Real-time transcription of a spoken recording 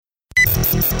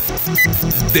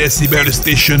Decibel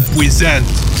Station present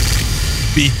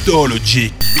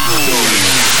Beatologiq.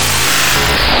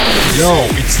 Yo,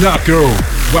 it's Narko.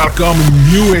 Welcome to a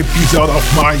new episode of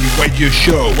my radio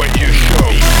show.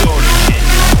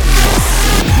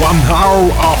 1 hour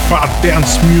of hard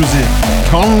dance music,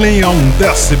 only on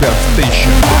Decibel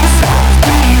Station.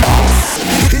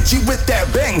 Hit you with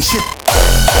that bang shit.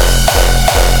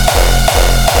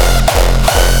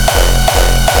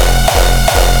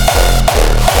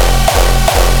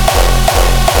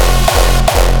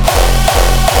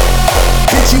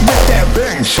 Hit you with that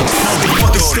bang shit.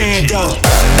 Motherfucker, stand up.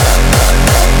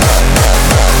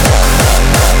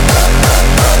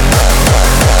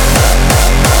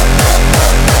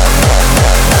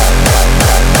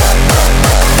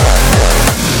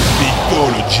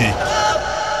 Beatologiq.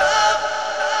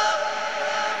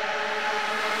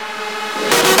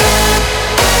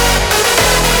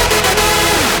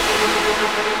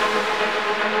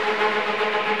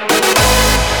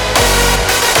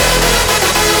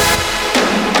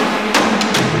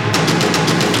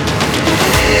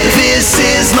 This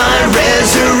is my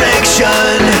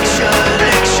resurrection.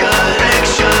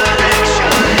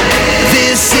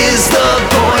 This is the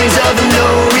point of no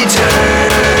return.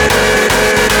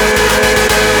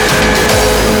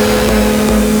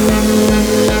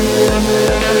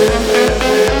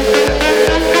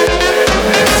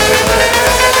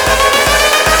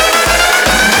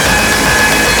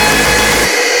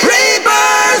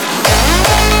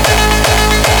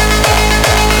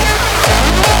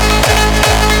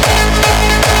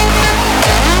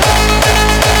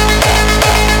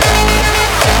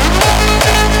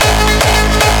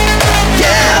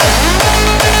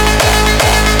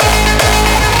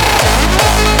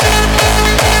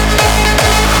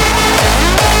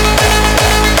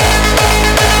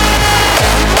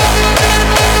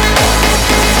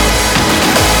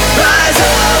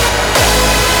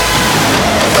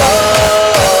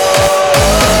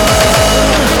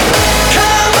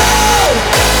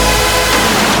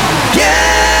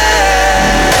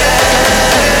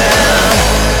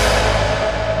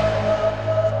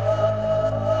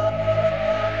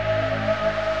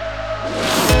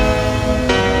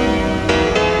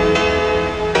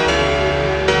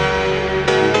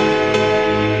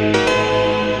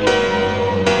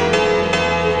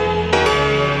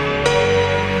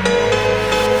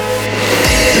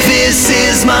 This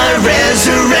is my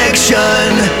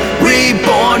resurrection,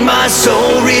 reborn, my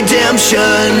soul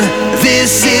redemption.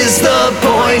 This is the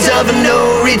point of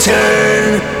no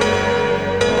return.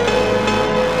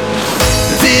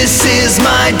 This is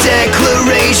my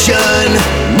declaration,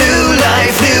 new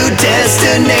life, new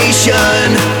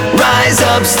destination. Rise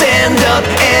up, stand up,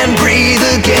 and breathe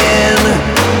again.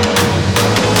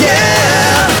 Yeah.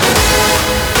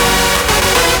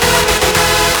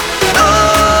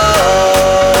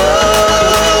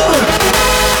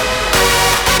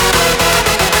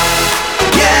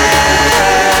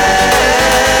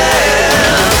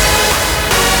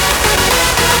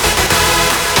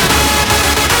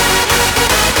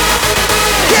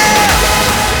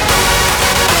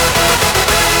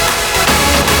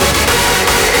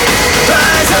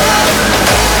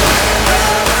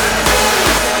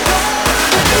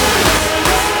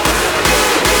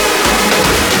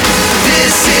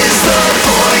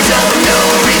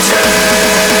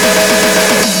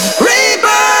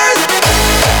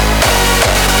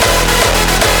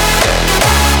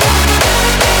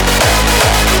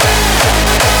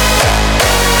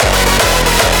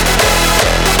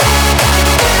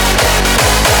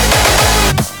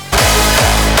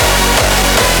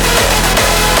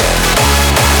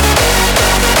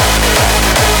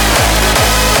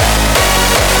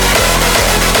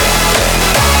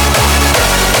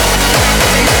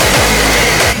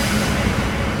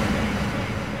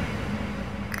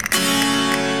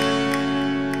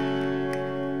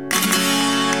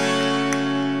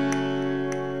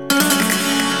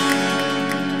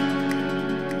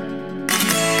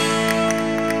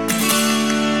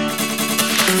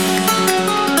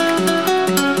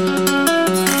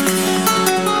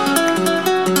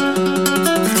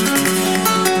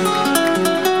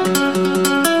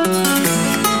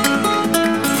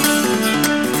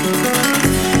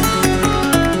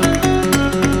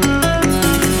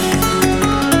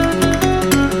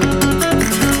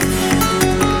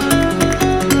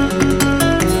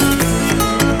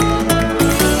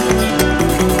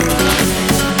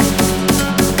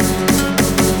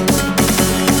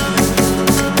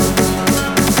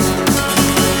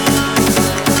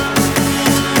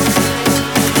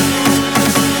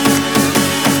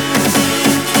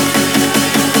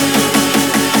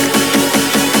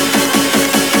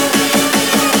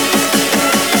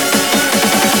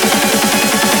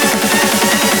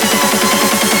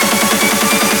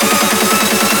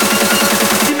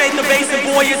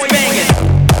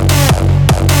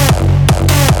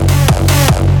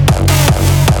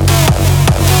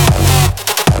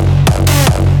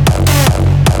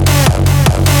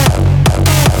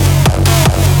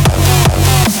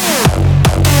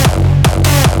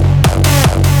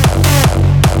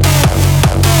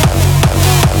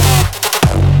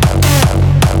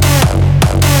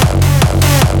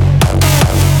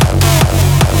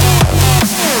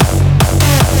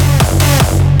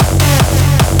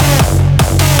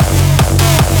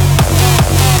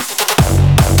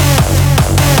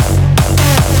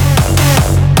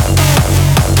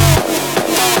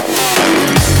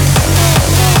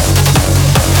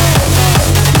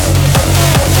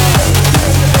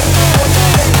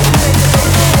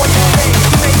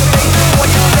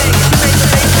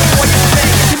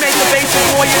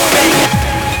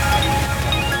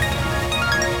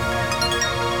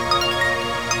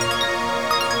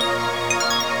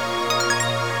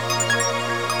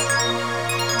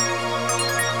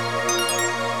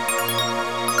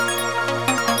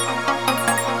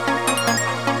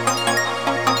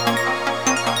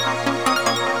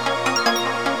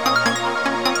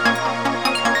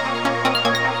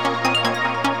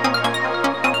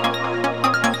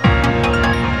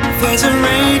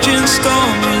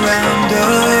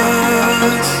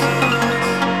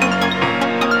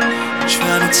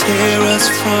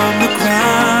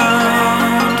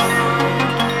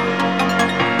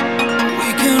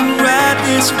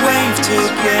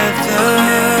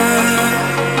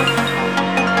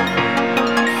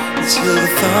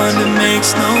 thunder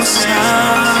makes no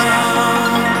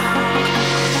sound.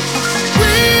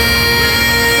 We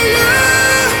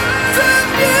are the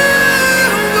new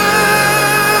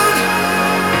world.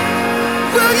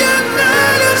 Will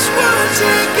unite us one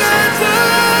together.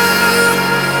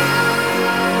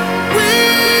 We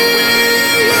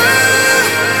are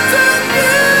the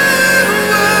new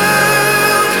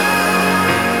world.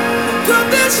 Put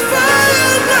this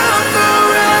fire out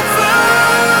forever.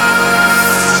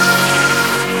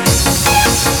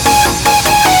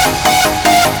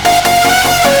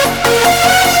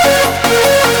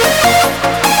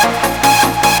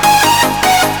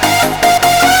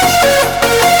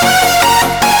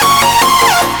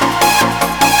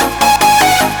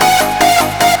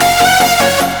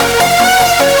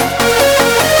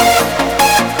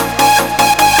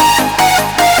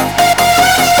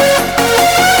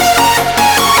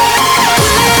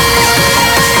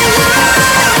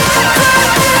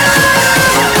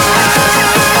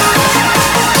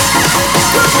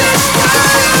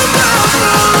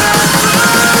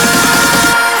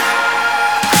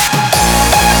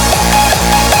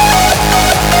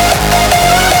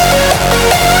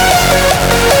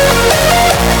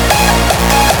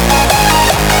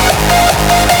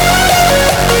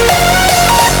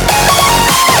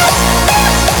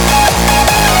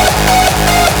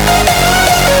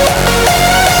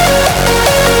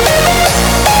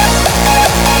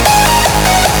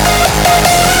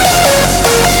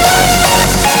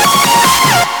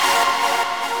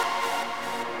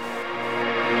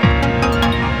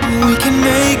 We can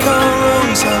make our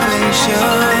own salvation.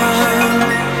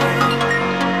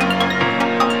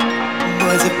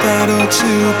 There's a battle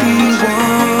to be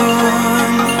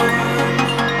won.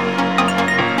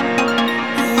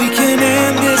 We can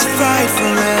end this fight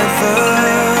forever.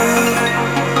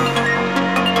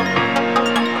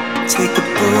 Take the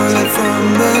bullet from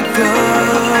the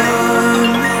gun.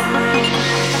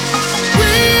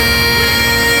 We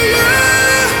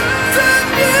are the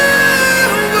new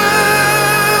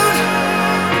world.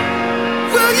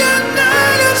 Will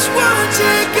unite us one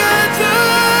together.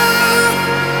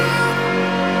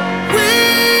 We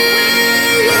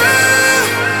are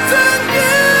the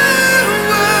new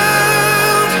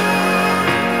world.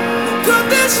 Put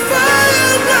this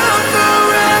fire out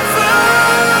forever.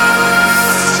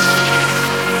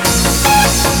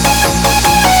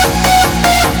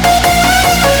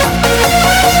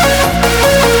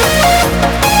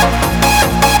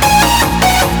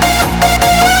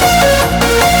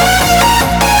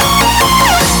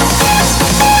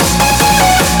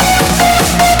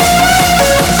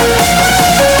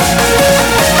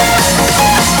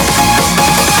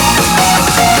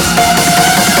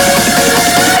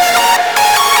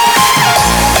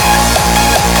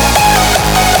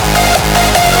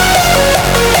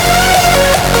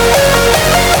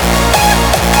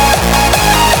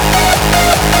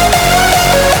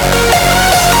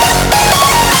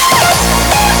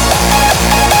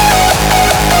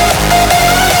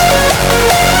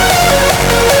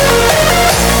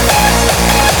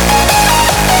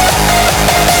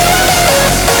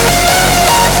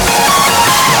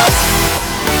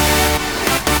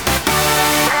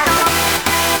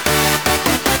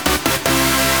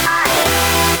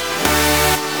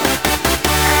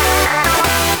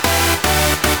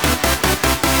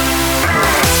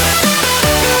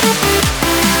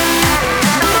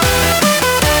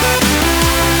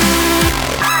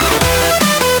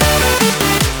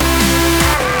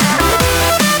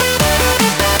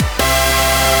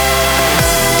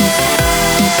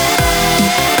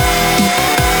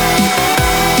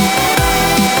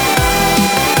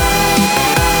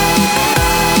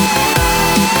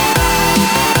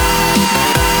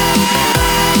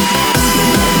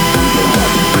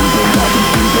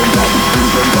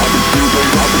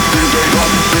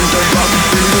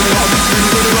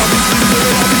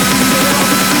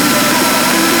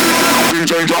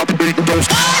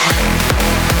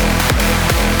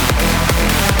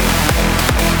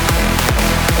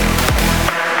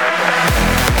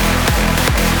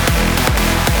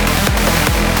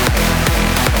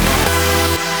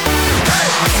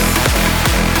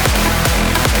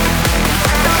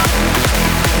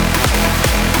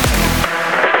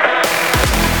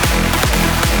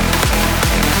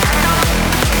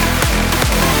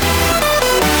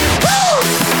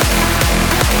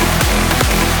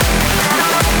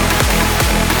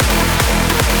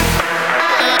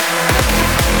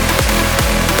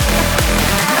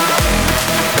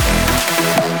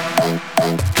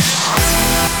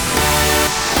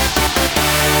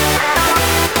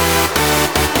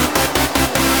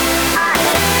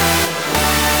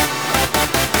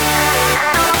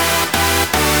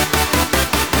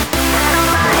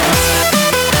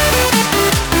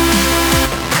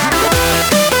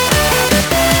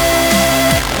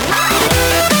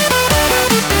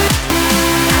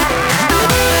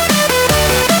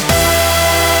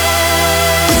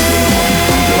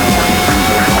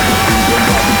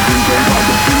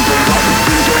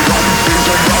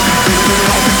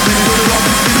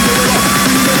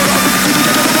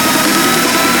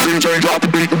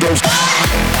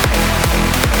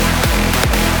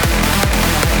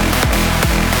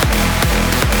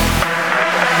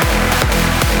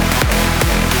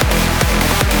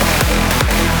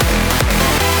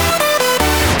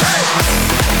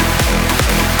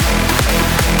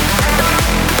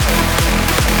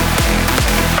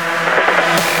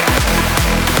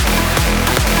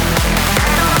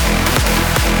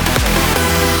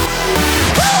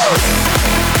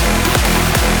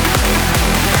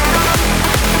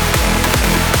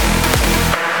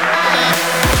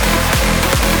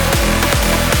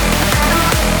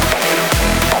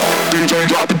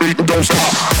 beat and don't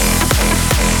stop.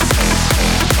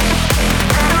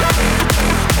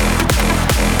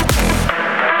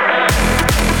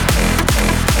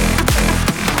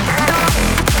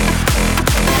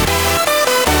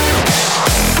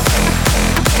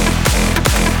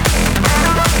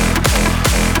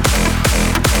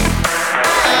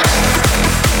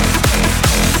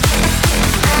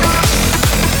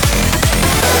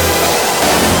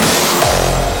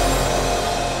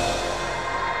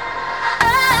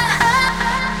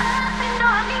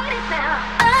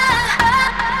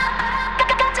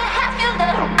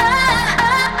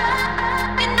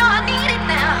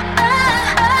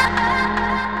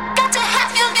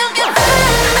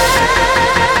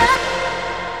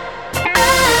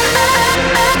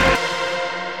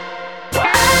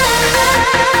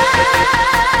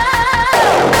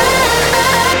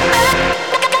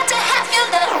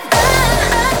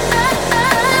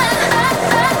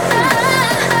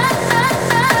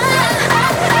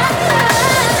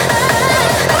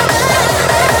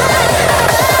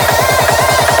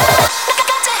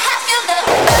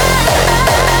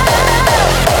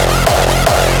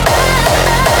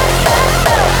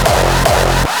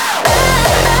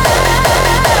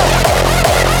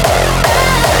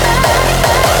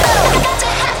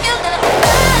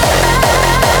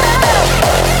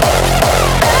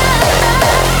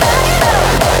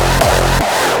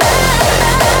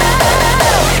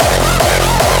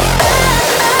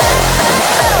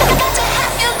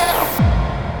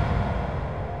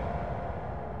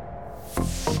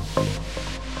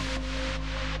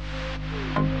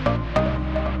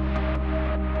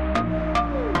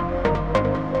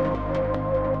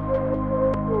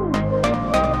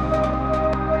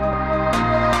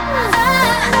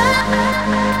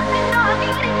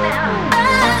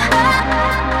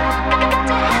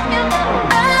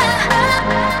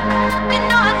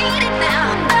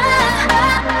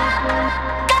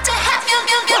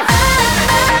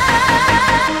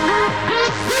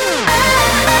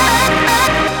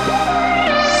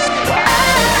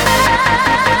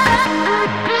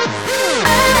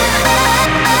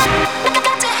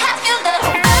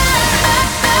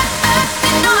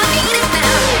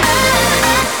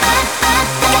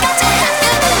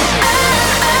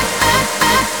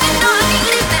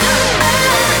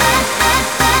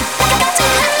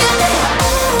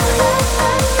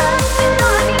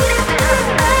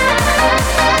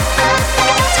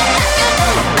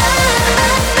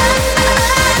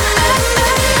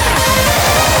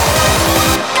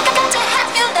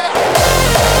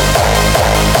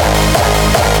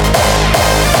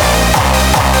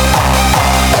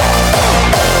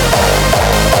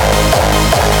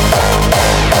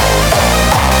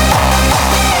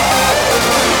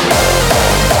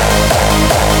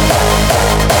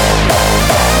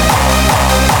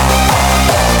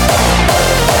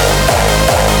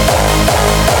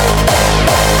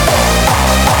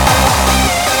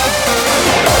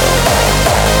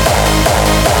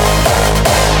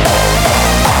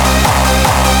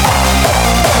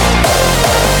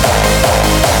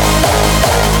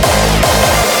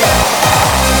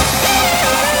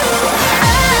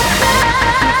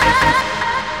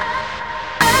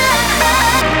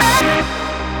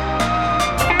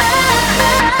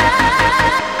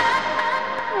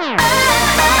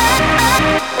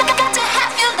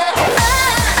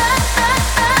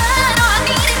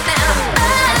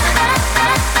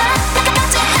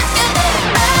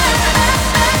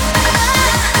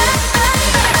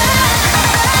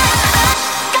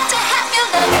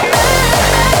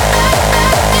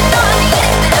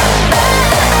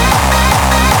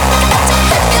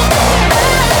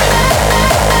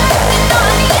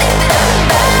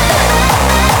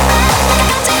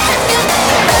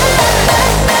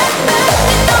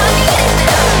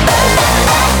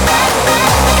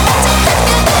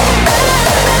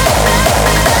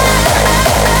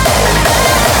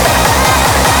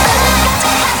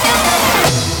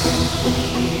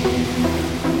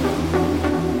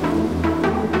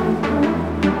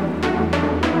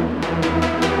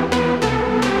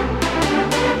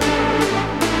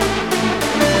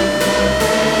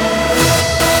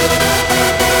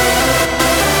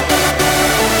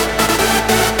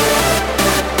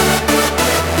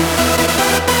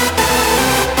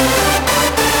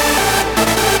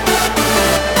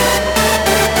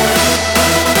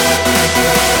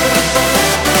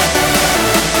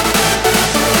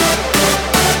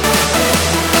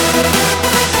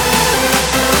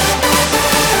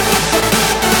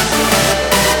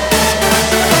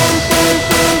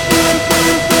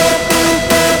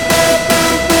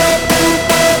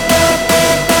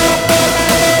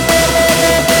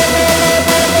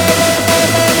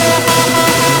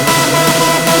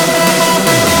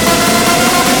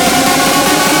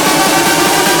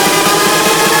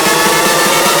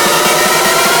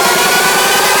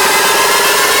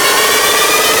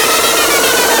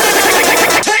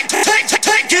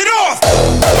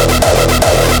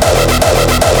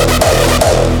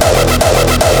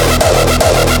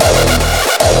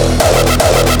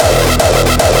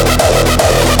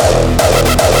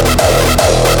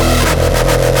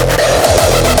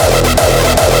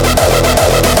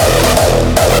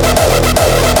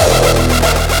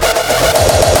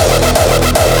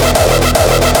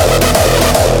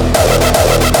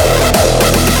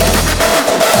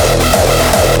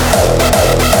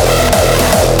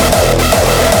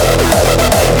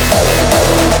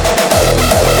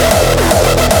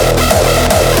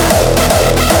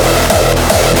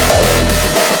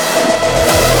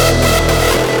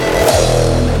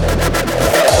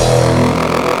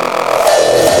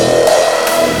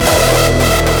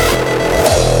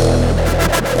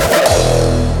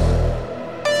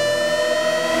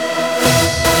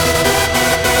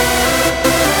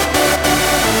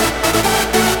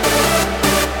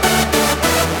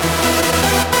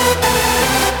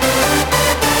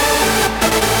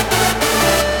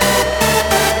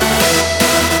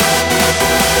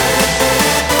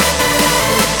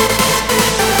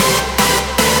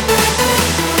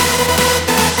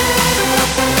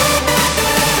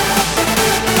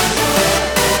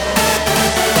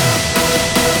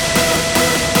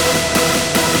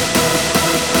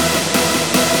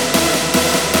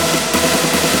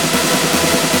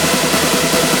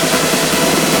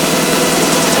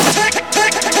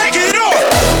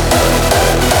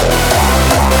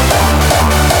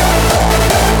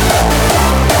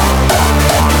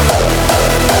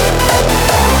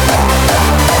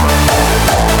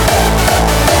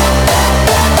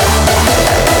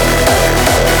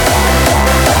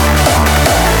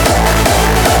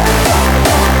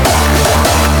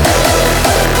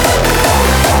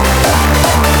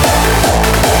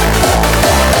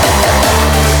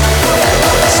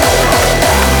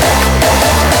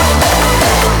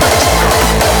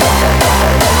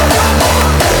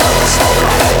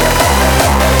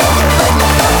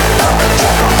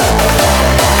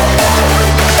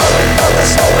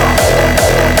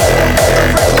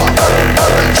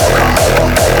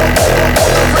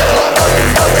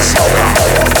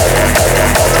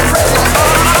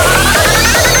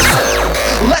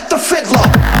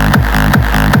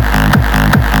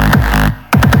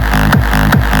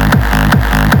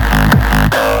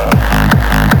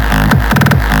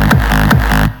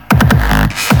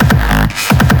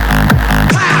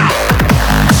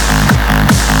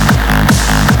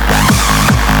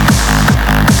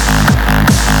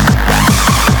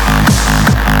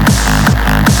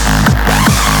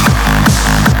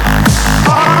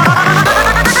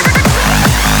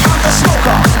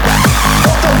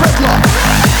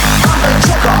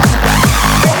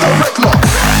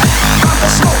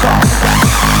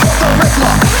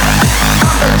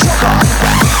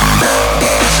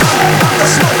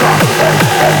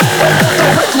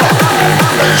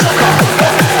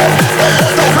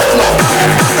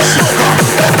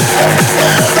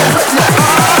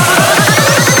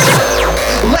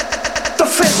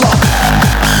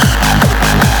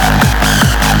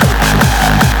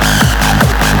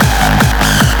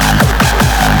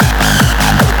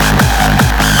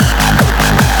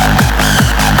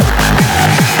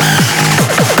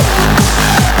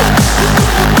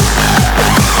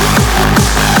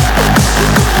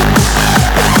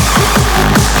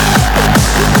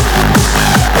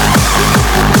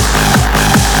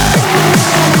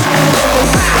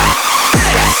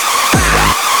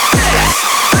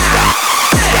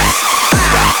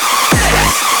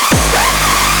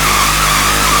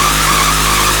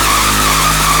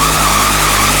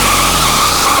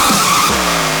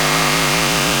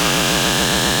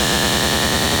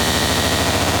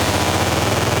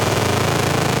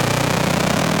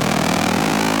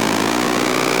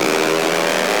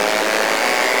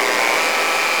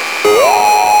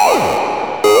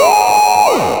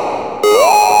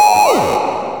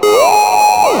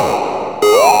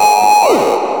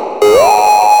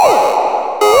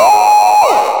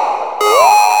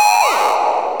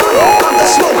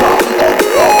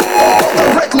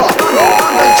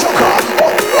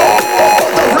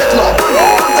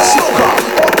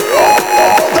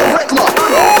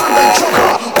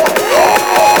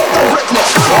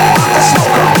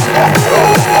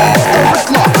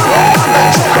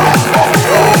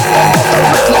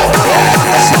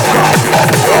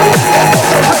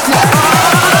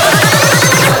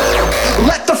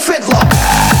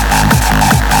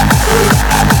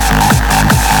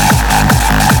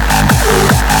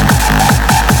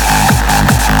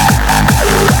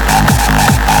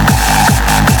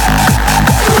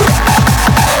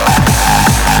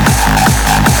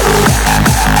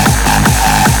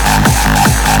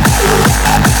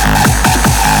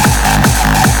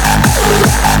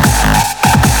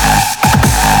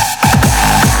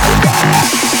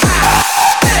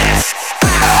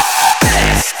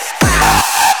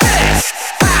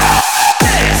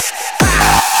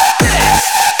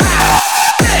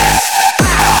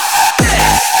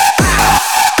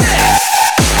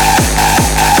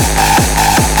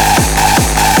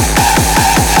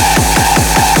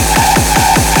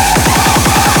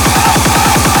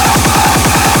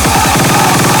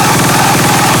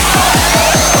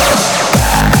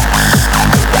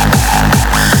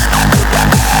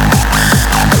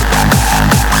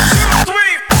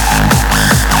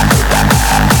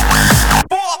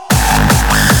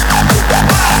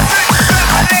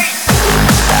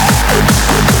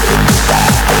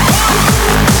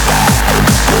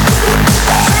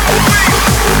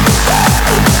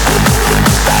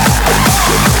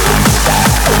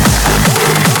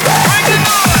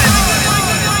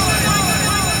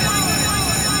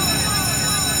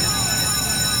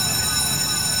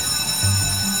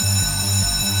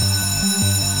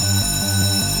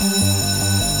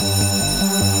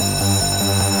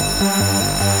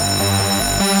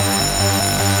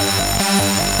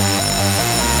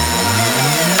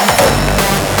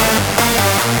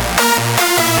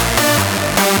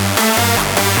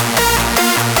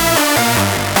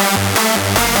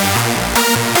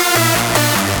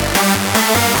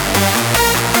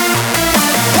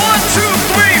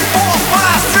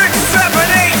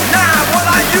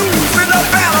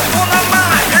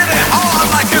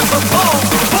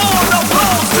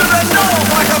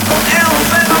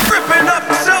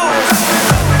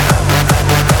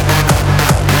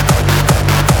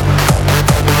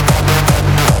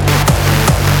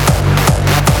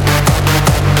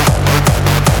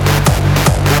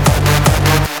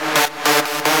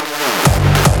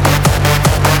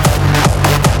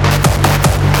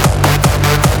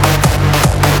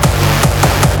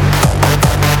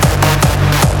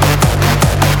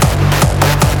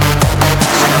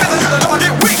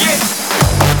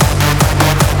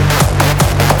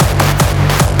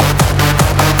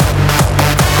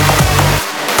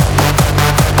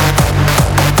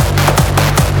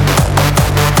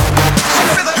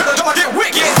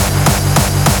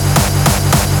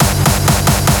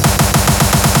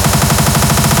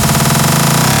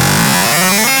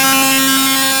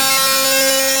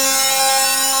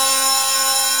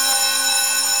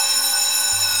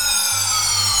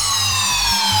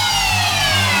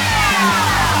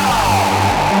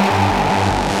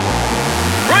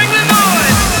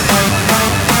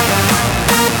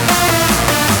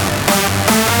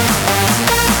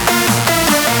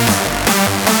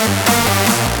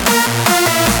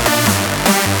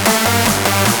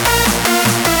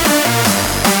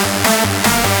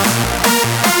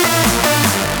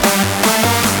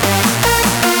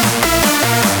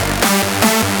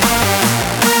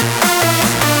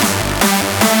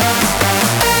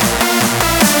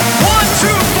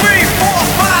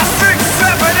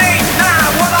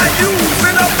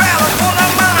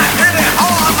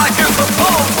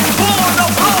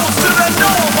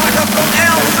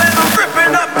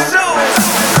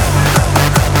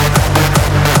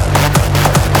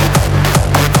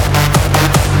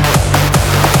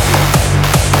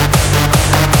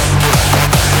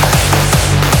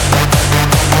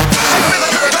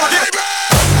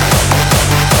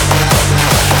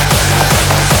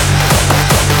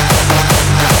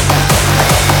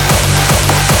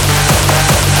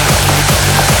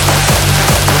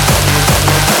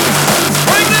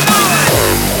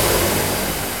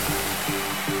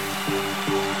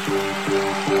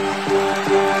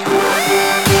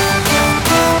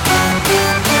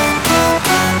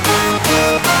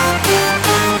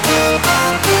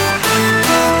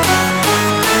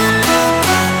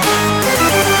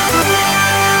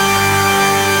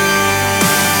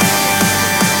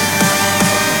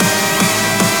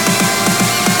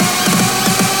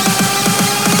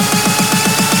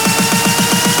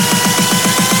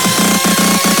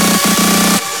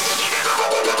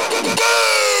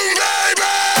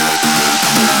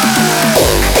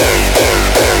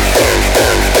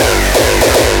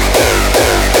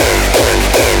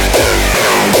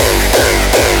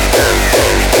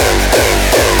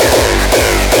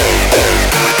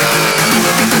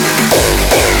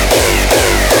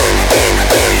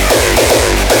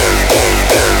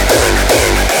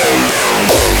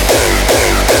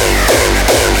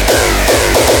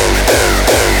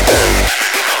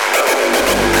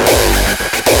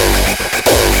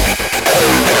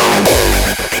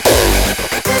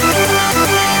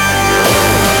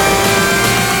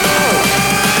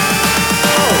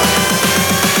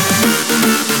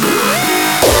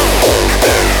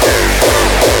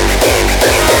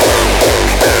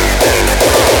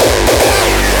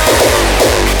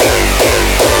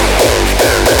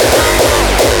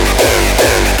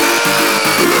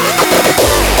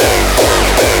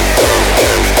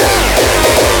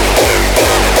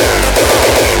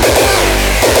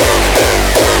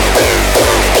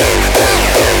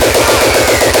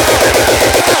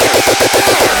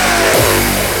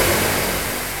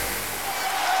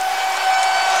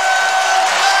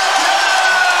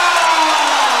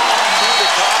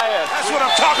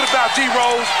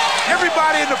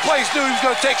 place knew he was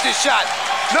going to take this shot.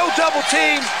 No double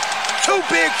team. Too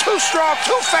big, too strong,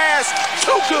 too fast,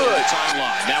 too good.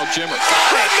 Timeline. Now Jimmer.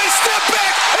 Let me step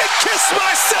back and kiss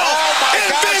myself. Oh my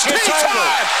MVP gosh,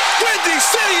 time. Windy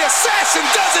City Assassin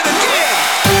does it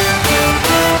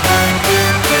again.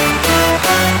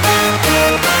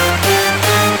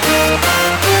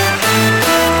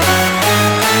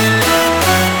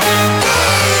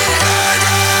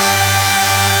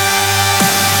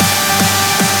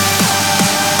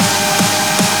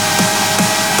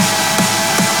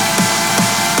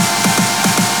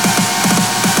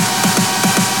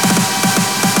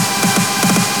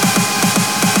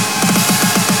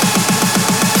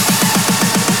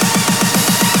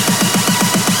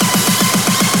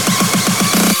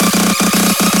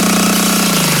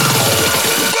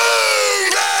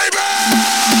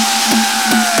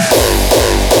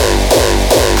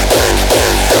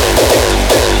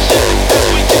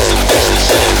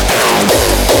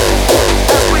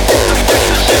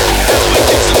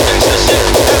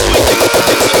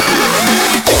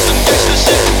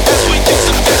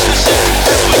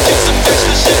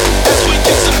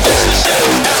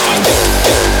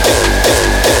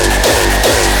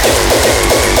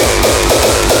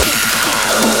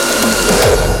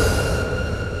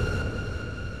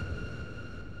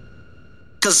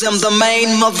 Cause I'm the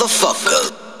main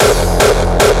motherfucker.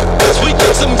 As we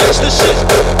get some gangsta shit.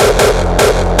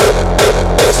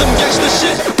 Get some gangsta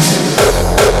shit.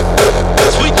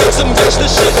 As we get some gangsta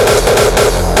shit.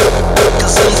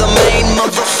 Cause I'm the main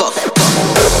motherfucker.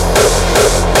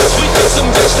 As we get some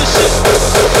gangsta shit.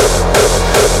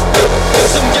 Get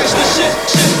some gangsta shit.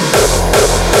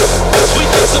 As we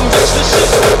get some gangsta shit.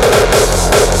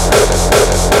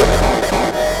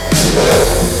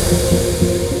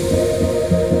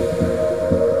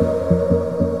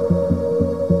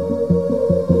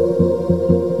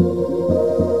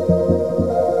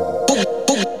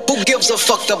 Who gives a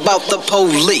fuck about the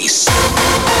police?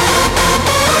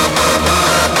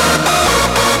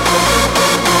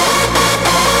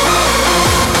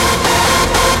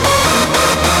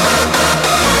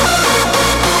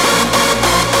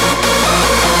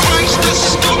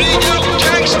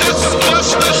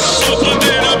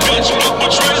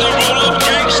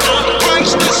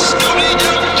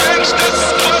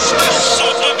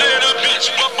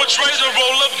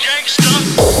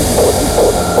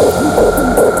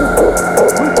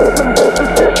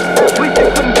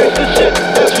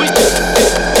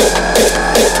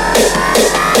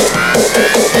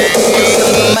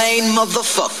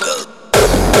 Motherfucker.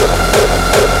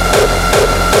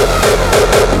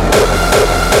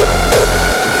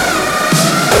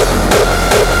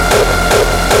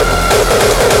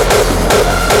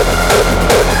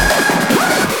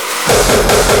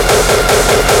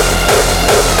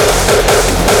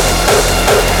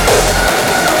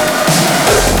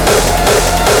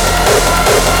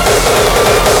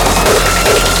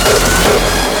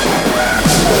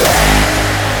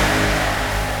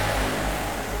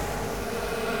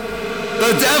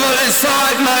 The devil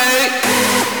inside me.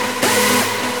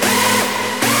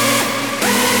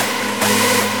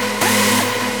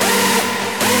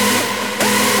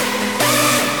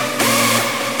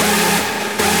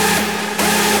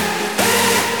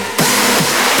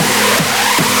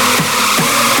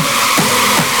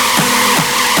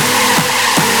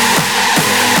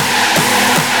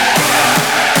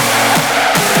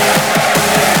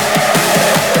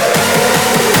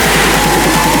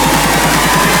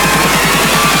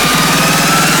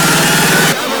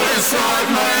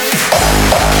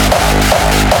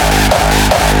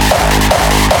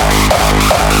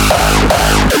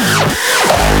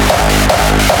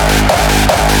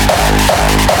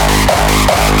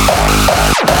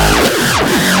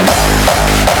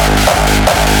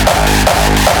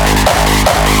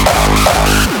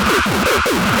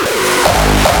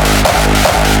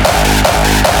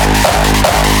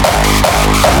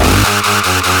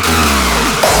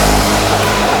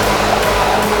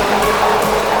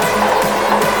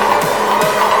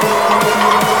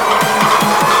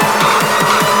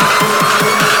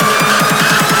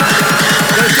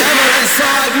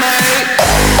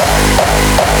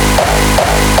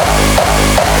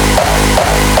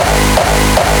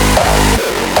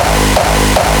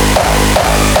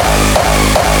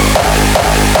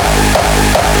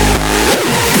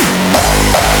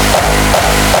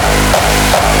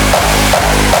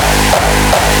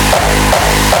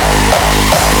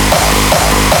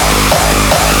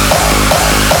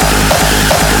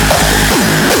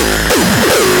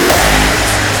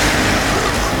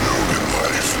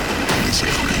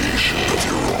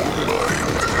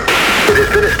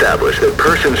 established that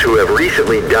persons who have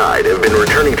recently died have been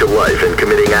returning to life and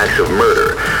committing acts of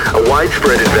murder. A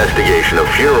widespread investigation of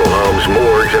funeral homes,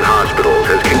 morgues, and hospitals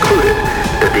has concluded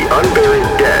that the unburied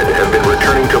dead have been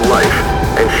returning to life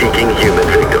and seeking human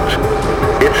victims.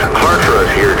 It's hard for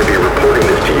us here to be reporting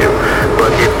this to you,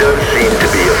 but it does seem to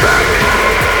be a fact.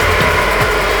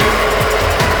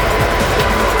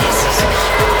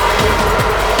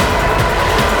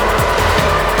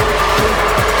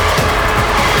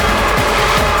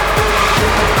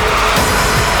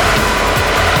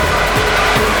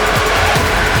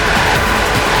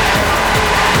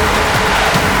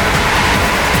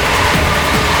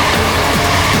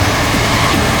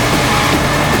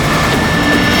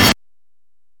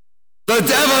 The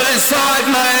devil inside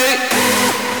me.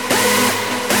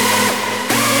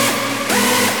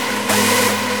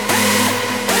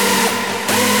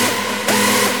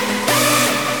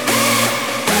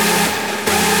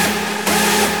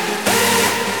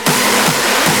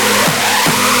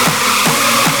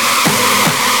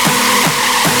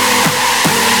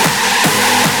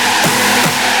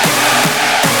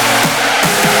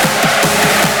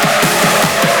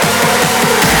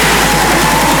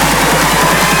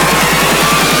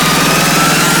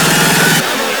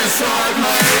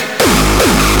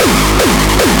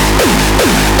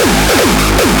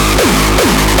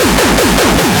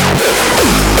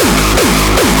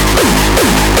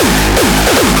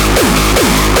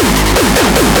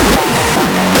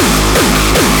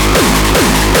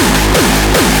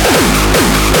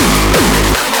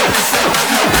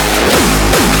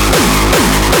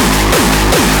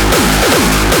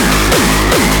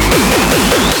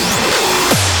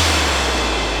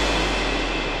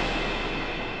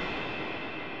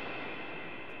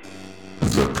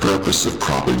 The purpose of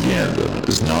propaganda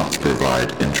is not to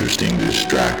provide interesting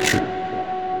distraction,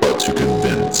 but to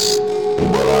convince. And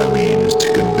what I mean is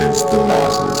to convince the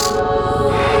masses.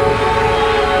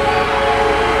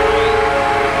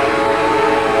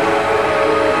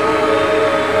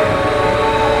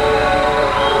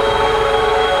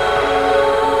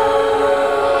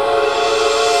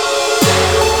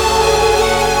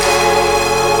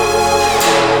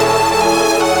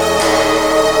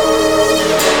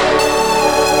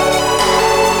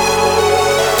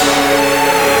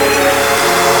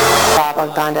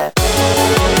 Propaganda.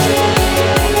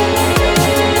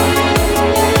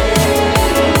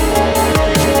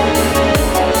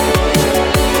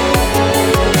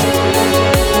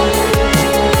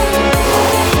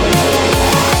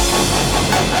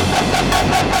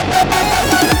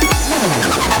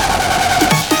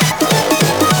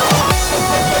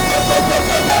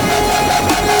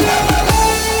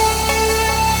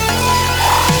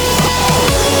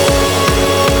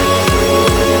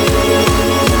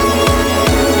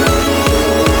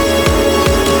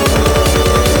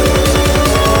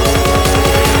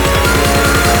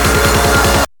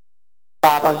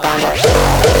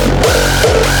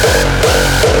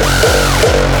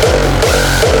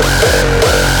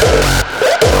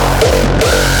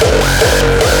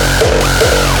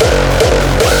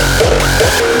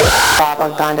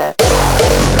 Propaganda.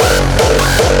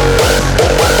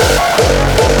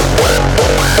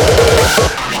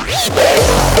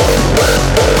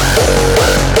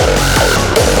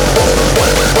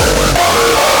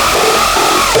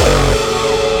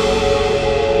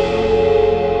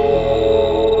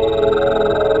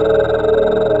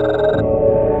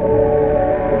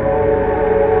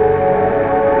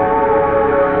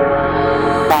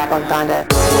 Propaganda.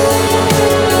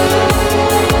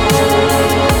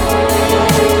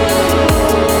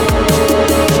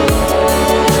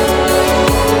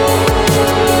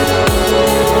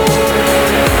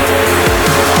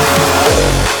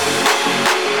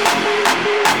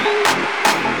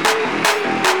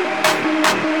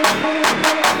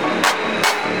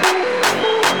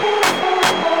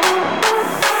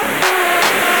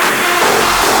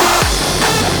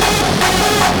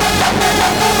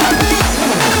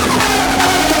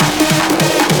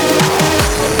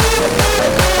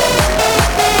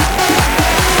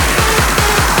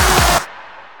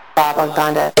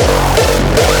 Propaganda.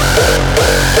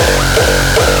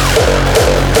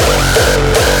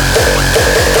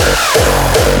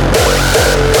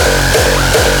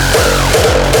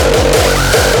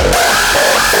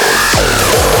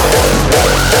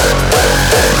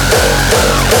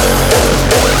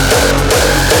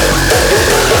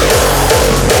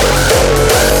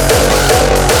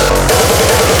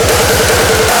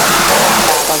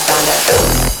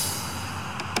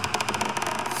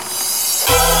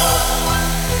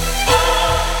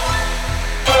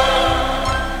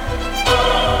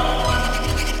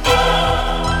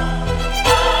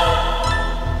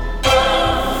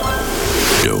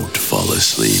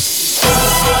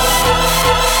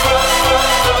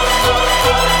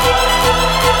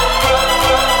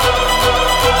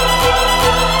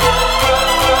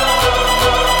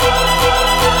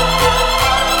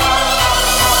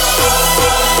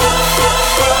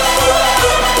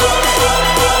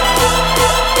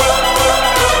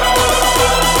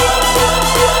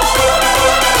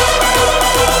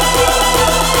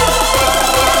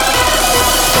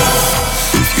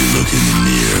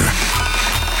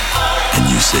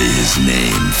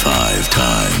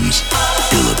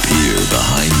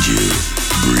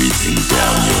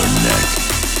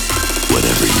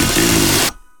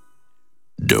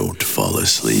 fall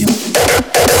asleep.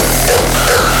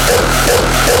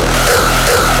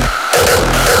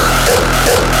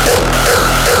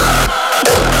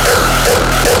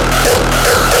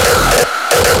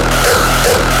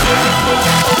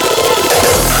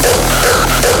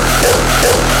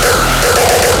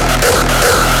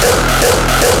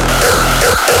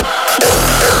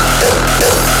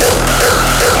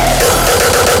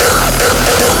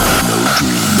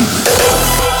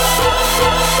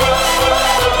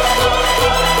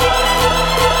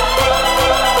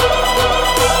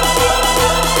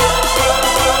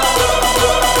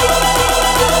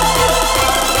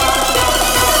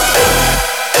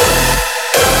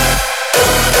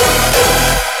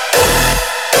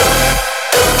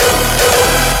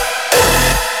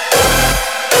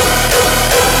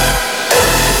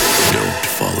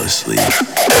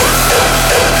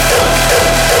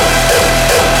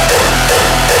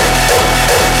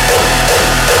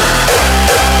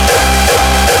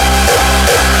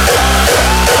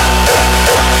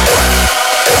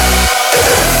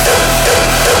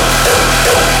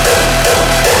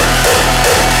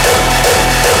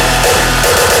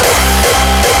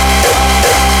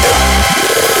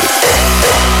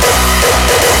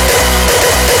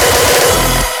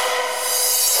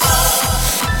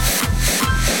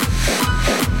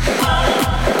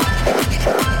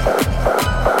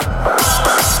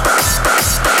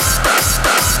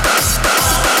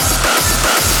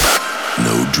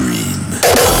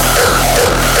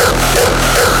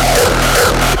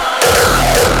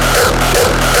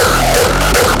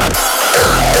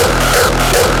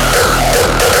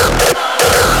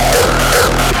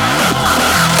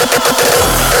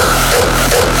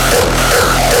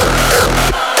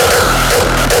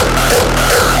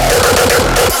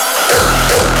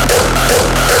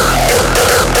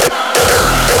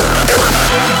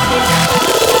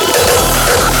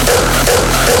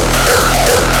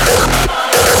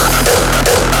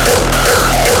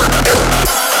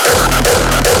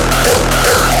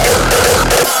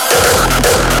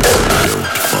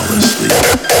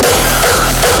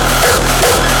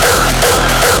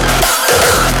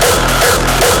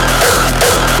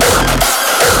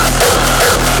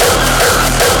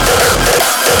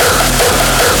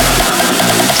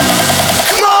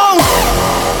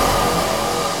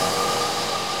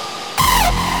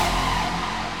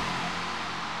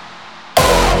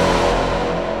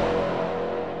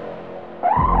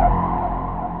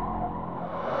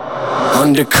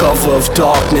 Under cover of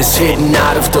darkness, hidden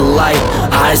out of the light,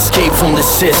 I escape from the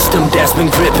system that's been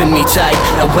gripping me tight.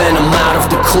 And when I'm out of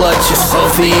the clutches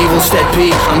of the evils that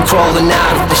be, I'm crawling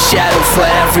out of the shadow for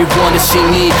everyone to see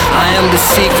me. I am the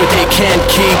secret they can't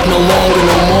keep, no longer,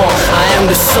 no more. I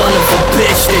am the son of a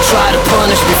bitch they try to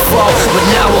punish before, but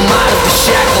now I'm out of the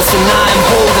shackles and I am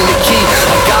holding the key.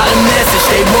 I got a message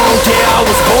they won't hear, I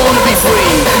was born to be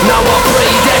free. Now I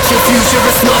pray that your future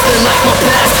is nothing like my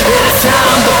past. It is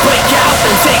time to break out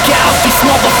and take out these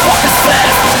motherfuckers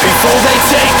fast before they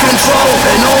take control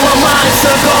and all our minds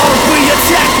are gone. We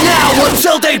attack now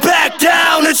until they back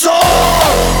down. It's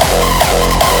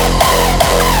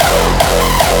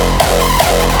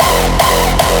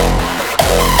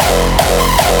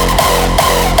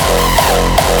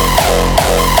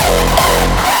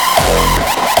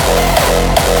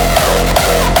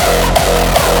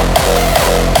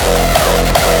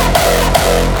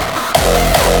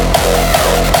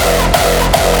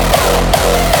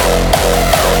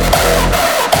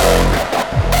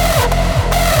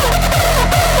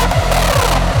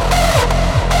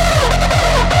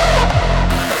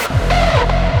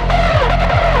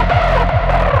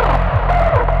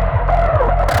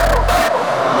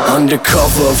under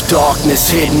cover of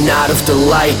darkness, hidden out of the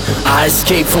light, I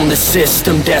escape from the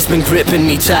system that's been gripping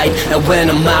me tight. And when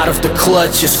I'm out of the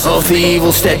clutches of the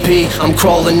evils that be, I'm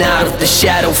crawling out of the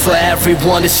shadow for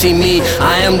everyone to see me.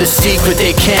 I am the secret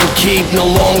they can't keep, no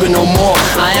longer, no more.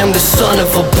 I am the son of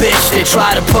a bitch they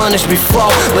try to punish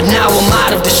before, but now I'm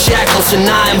out of the shackles and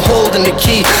I am holding the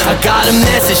key. I got a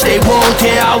message they won't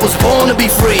hear, I was born to be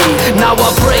free. Now I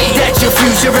pray that your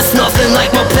future is nothing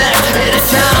like my past. It is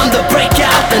time to break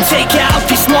out and take out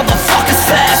these motherfuckers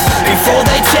fast before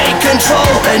they take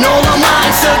control and all our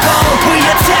minds are gone. We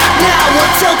attack now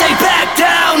until they back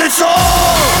down. It's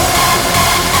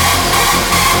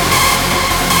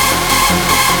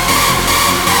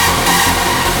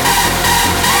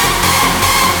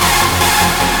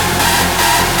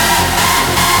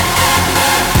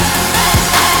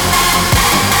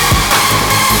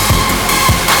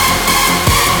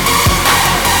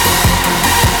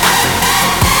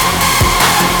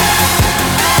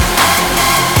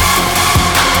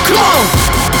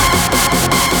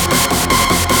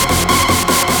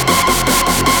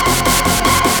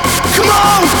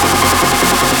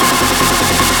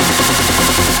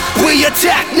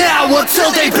now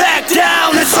until they back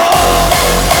down. It's all.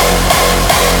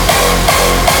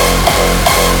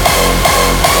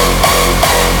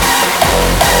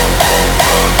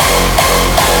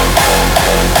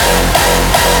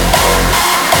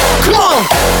 Come on!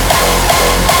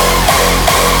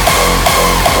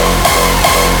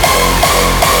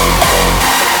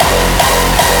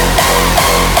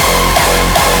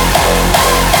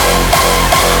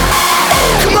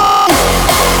 Come on!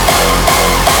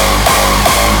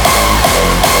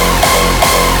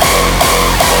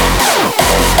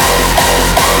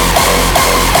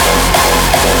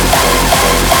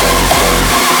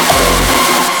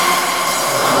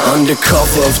 Under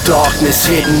cover of darkness,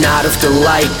 hidden out of the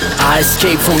light, I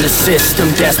escape from the system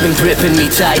that's been gripping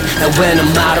me tight. And when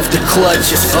I'm out of the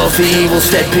clutches of the evils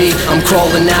that be, I'm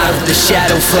crawling out of the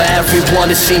shadow for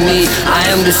everyone to see me. I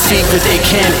am the secret they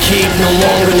can't keep no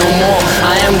longer, no more.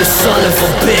 I am the son of a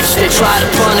bitch they try to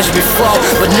punish before,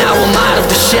 but now I'm out of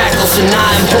the shackles and I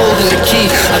am holding the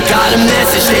key. I got a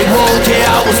message they won't hear,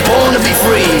 I was born to be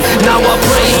free. Now I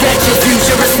pray that your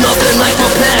future is nothing like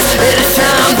my past. It is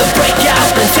time to break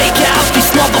out and take out these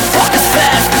motherfuckers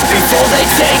fast before they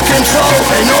take control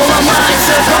and all our minds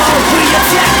are gone. We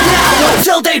attack now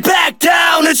until they back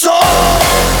down. It's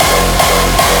all.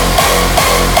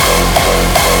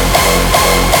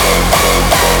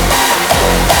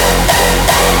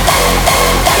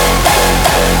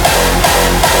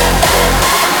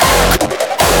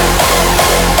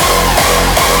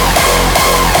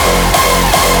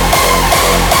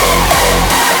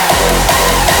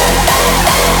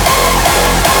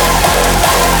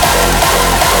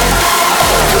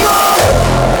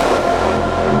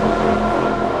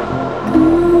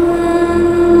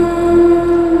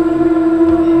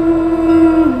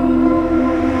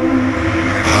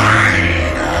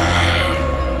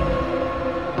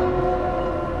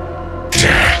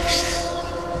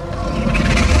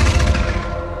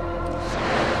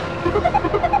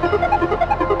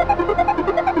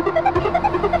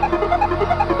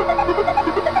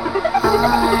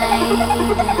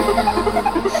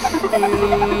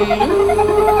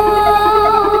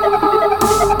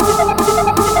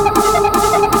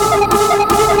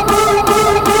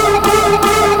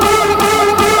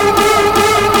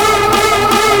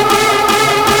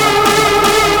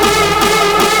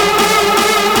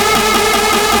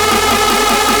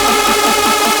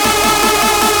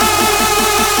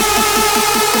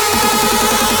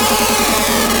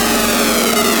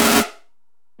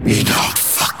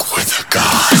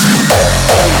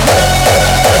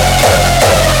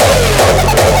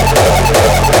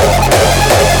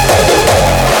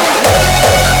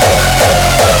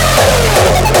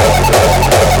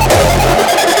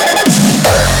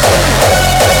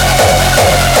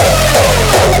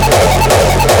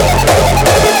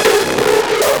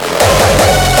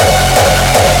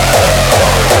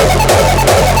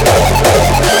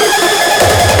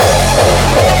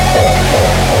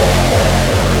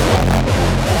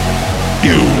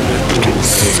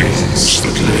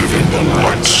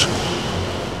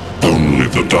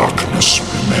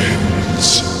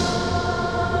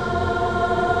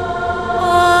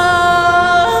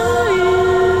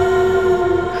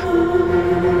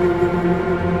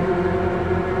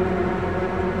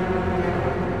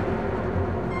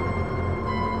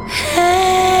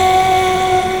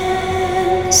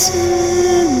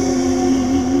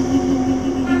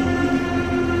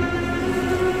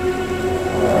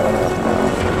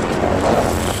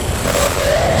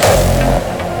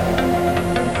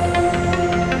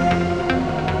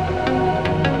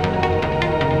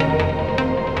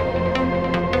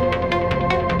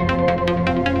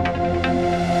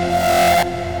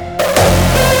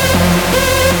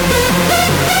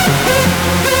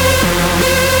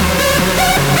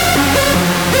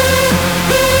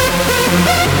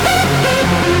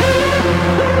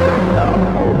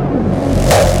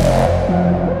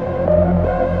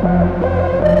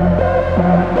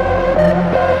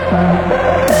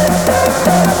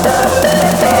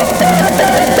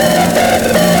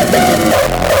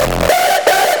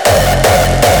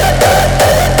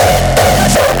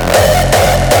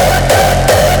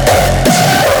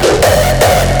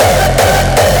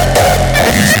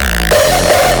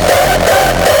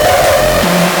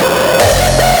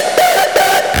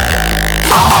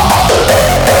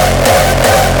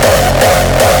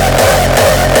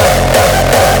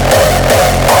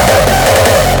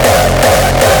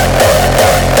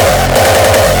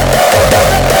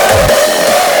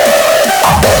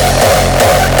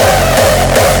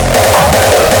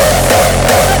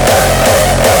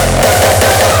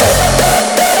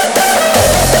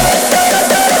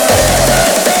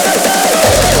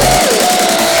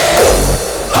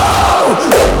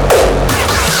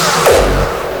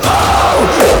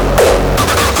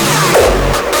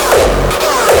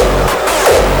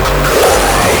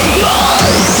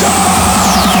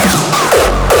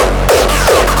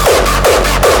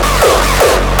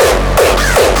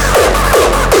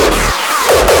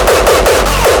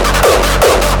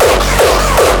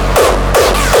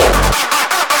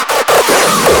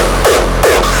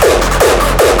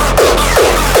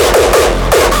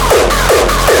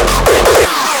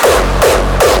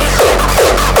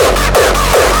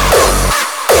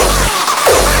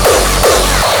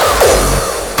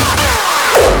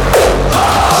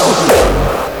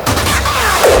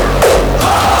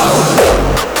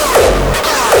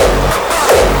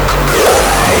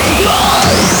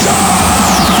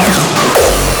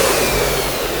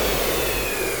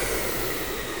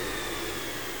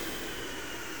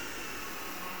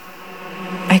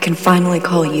 can finally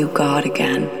call you God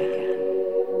again.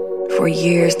 For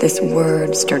years, this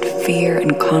word stirred fear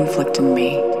and conflict in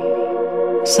me,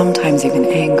 sometimes even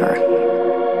anger.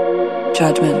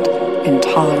 Judgment,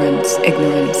 intolerance,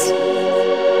 ignorance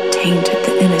tainted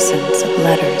the innocence of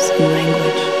letters and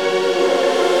language.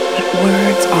 But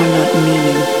words are not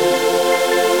meaning,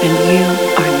 and you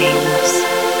are nameless.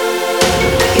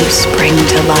 You spring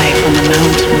to life on the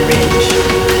mountain ridge,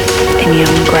 in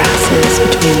young grasses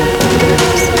between the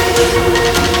boulders,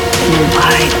 in the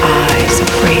wide eyes of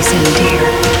brazen deer,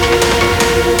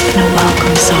 in a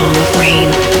welcome song of rain,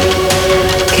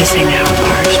 kissing our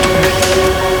parched earth.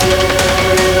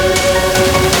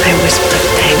 I whisper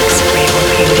thanks for your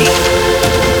beauty,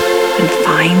 and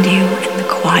find you in the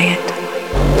quiet.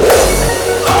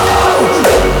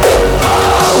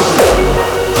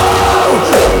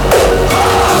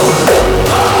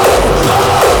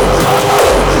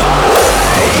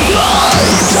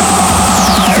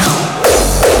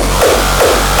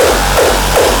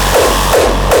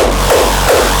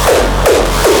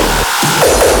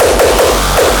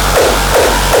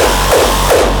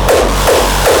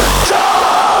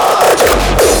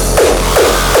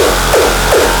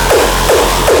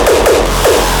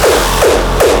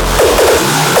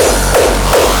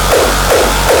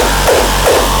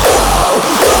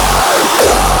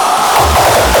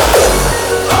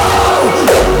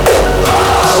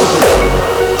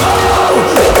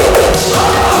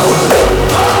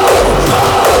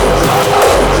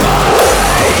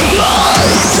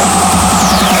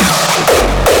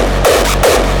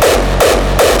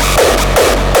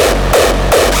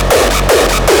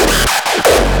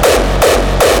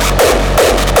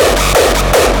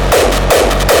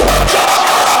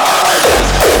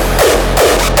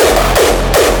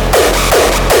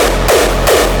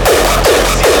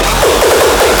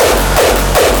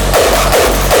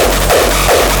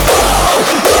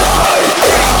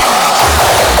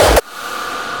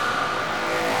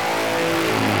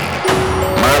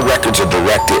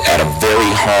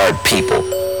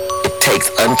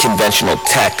 Unconventional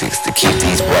tactics to keep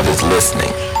these brothers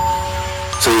listening.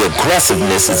 So the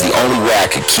aggressiveness is the only way I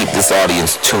could keep this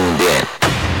audience tuned in.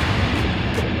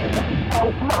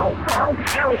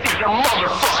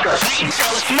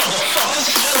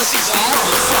 Jealousy's a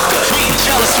motherfucker.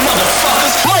 Jealous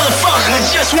motherfuckers.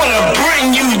 Motherfuckers just wanna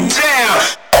bring you down.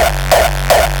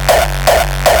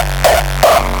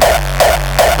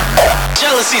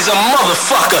 Jealousy's a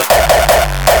motherfucker.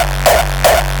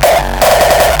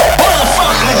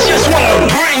 Just wanna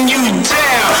bring you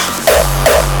down.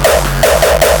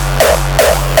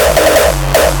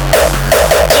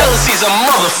 Jealousy's a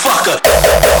motherfucker.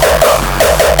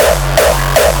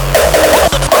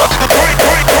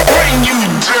 Bring you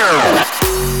down.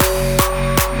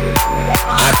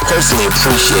 I personally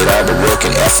appreciate all the work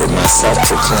and effort my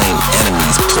self-proclaimed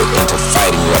enemies put into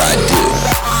fighting what I do.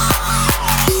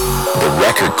 The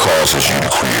record causes you to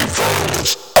create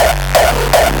violence.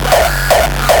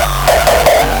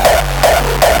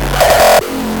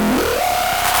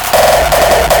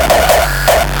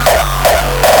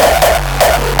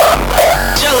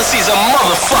 Jealousy's a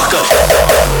motherfucker.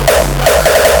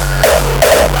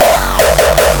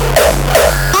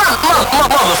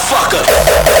 Motherfucker.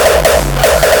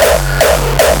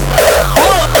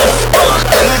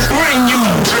 Motherfucker, bring you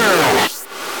down.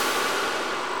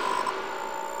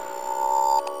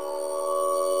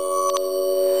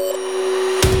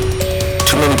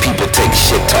 Too many people take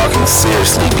shit talking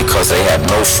seriously because they have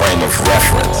no frame of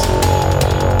reference.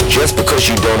 Just because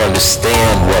you don't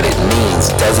understand what it means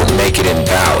doesn't make it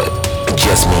invalid. It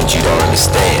just means you don't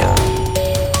understand.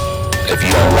 If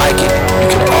you don't like it, you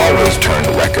can always turn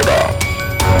the record off.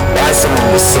 Why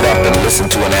someone would sit up and listen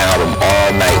to an album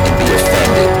all night and be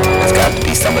offended? It's got to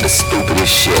be some of the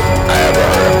stupidest shit I ever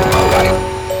heard in my life.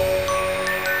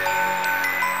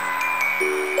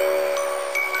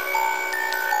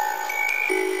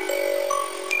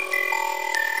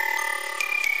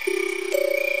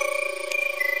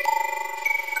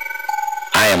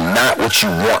 I am not what you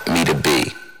want me to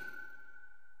be.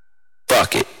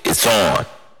 Fuck it, it's on.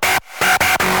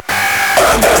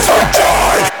 And there's a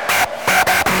die.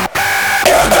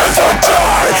 And there's a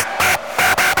die.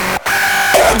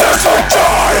 And there's a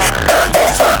die. And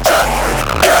there's a die.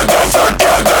 And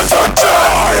there's a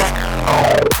die.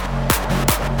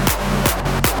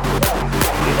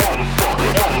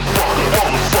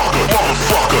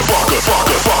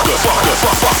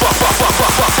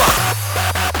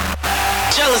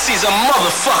 Jealousy's a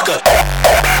motherfucker.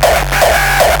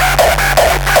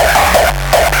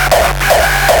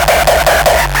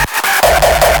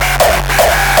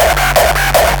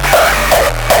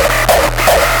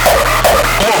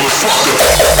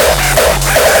 Motherfucker.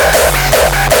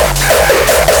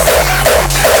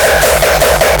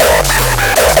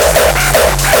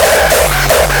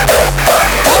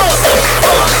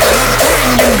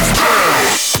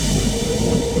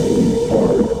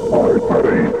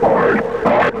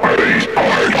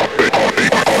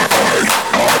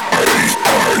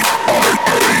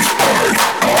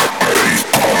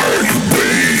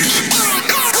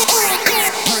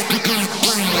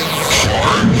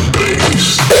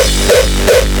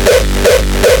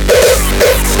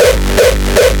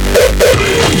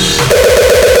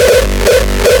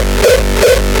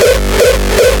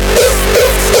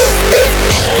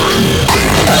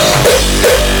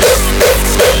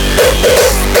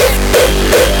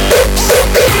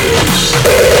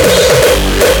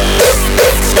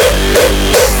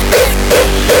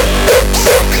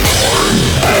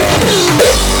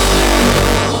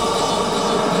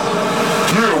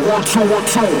 1, 2, 1,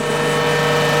 2.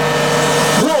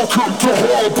 Welcome to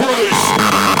Hall Place.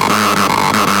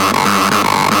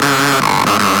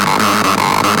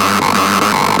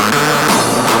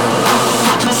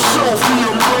 Yourself the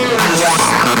amaze.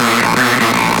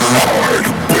 Hard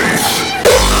bass.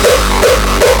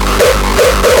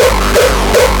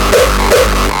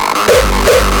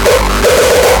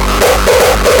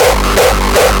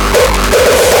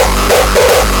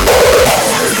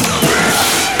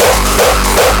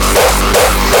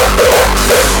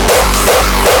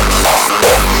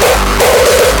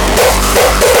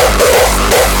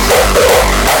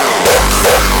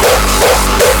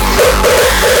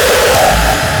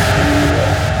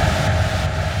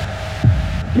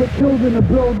 Get killed in a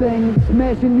building,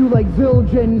 smashing you like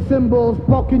Zildjian, cymbals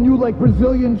bucking you like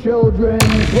Brazilian children.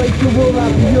 Break your will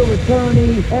after your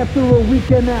attorney. After a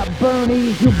weekend at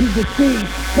Bernie's, you'll be deceased,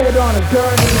 head on a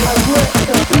gurney. I rip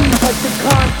the beat like the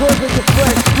contours of your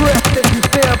fresh strip. If you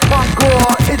stare punk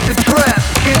or it's a trip.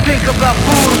 Can't think about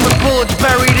food with bullets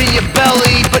buried in your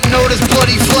belly, but notice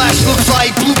bloody flesh looks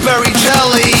like blueberry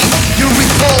jelly. You're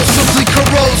repulsively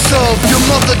corrosive. Your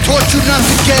mother taught you not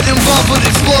to get involved with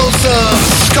explosives.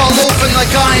 Skull open like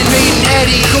Iron Maiden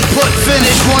Eddie. Kaput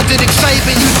finish, wanted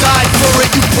excitement, you died for it.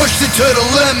 You pushed it to the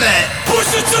limit.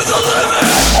 Push it to the limit.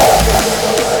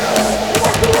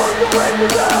 Walk along the way to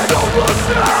that. Don't look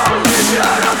down. You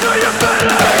get until you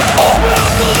finish. Open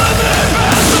up the limit.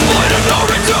 Past the point of no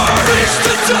return. Reach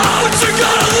the top, but you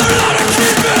gotta learn how to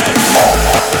keep it.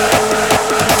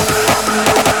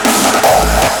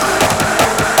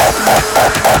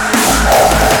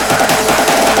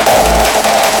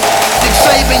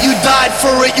 Excitement, you died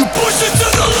for it, you push it to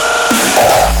the limit.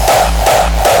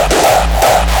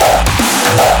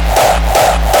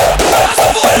 Past the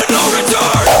point of no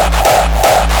return.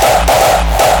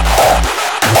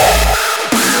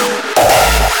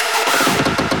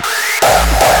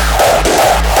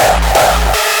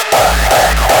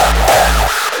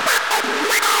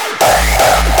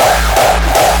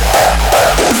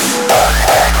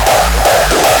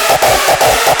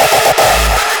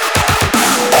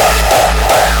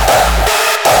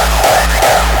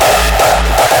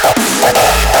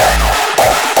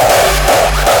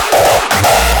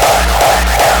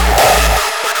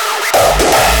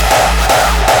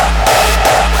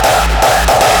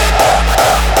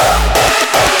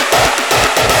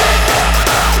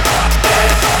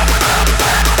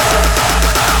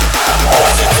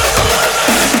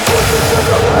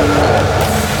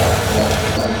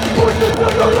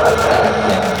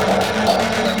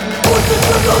 Push it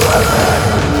to the limit.